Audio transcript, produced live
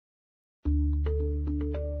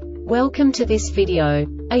Welcome to this video.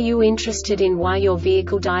 Are you interested in why your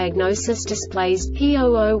vehicle diagnosis displays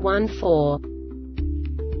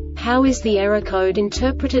P0014? How is the error code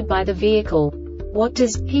interpreted by the vehicle? What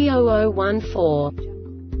does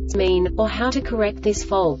P0014 mean, or how to correct this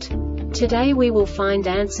fault? Today we will find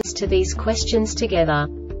answers to these questions together.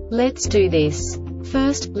 Let's do this.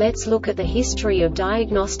 First, let's look at the history of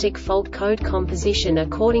diagnostic fault code composition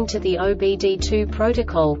according to the OBD2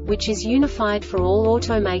 protocol, which is unified for all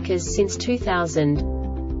automakers since 2000.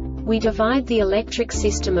 We divide the electric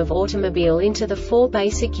system of automobile into the four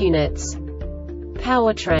basic units: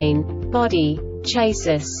 powertrain, body,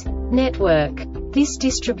 chassis, network. This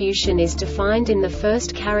distribution is defined in the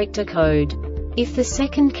first character code. If the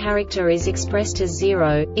second character is expressed as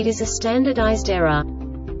 0, it is a standardized error.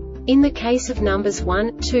 In the case of numbers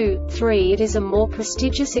 1, 2, 3, it is a more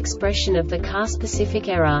prestigious expression of the car-specific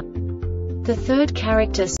error. The third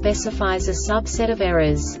character specifies a subset of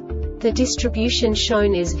errors. The distribution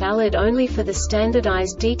shown is valid only for the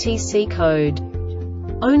standardized DTC code.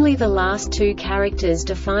 Only the last two characters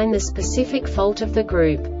define the specific fault of the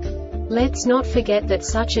group. Let's not forget that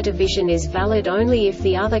such a division is valid only if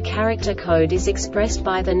the other character code is expressed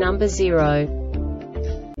by the number 0.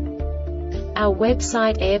 Our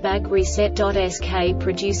website airbagreset.sk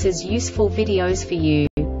produces useful videos for you.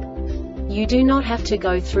 You do not have to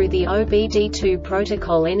go through the OBD2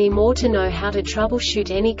 protocol anymore to know how to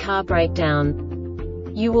troubleshoot any car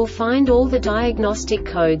breakdown. You will find all the diagnostic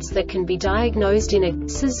codes that can be diagnosed in a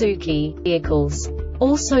Suzuki vehicles.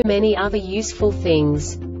 Also many other useful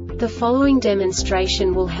things. The following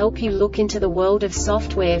demonstration will help you look into the world of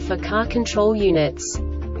software for car control units.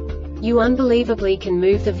 You unbelievably can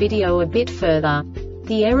move the video a bit further.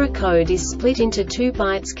 The error code is split into 2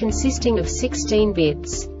 bytes consisting of 16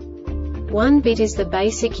 bits. 1 bit is the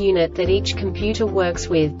basic unit that each computer works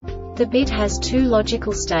with. The bit has 2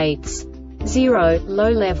 logical states: 0, low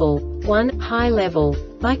level, 1, high level.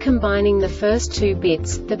 By combining the first 2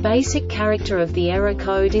 bits, the basic character of the error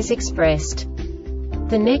code is expressed.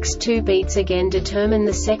 The next 2 beats again determine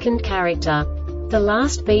the second character. The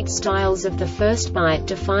last beat styles of the first byte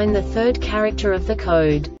define the third character of the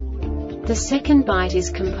code. The second byte is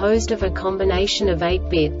composed of a combination of 8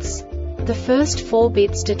 bits. The first 4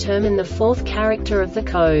 bits determine the fourth character of the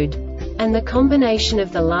code. And the combination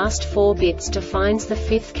of the last 4 bits defines the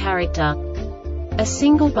fifth character. A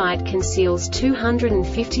single byte conceals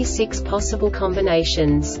 256 possible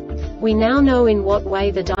combinations. We now know in what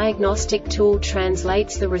way the diagnostic tool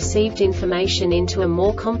translates the received information into a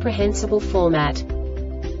more comprehensible format.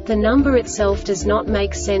 The number itself does not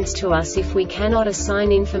make sense to us if we cannot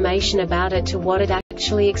assign information about it to what it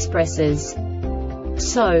actually expresses.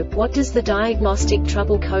 So, what does the Diagnostic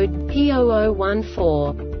Trouble Code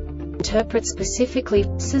P0014 interpret specifically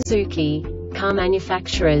for Suzuki car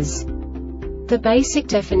manufacturers? The basic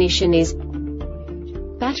definition is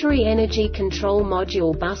Battery Energy Control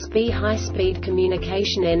Module Bus B High-Speed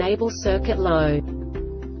Communication Enable Circuit Low.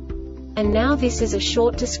 And now this is a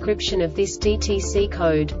short description of this DTC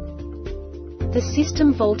code. The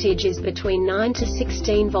system voltage is between 9 to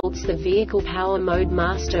 16 volts. The vehicle power mode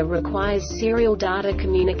master requires serial data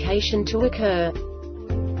communication to occur.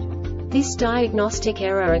 This diagnostic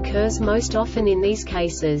error occurs most often in these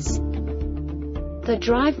cases. The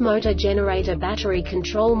drive motor generator battery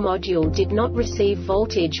control module did not receive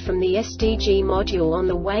voltage from the SDG module on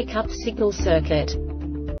the wake-up signal circuit.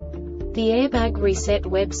 The Airbag Reset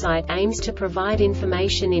website aims to provide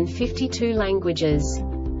information in 52 languages.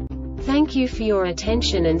 Thank you for your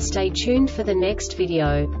attention and stay tuned for the next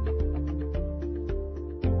video.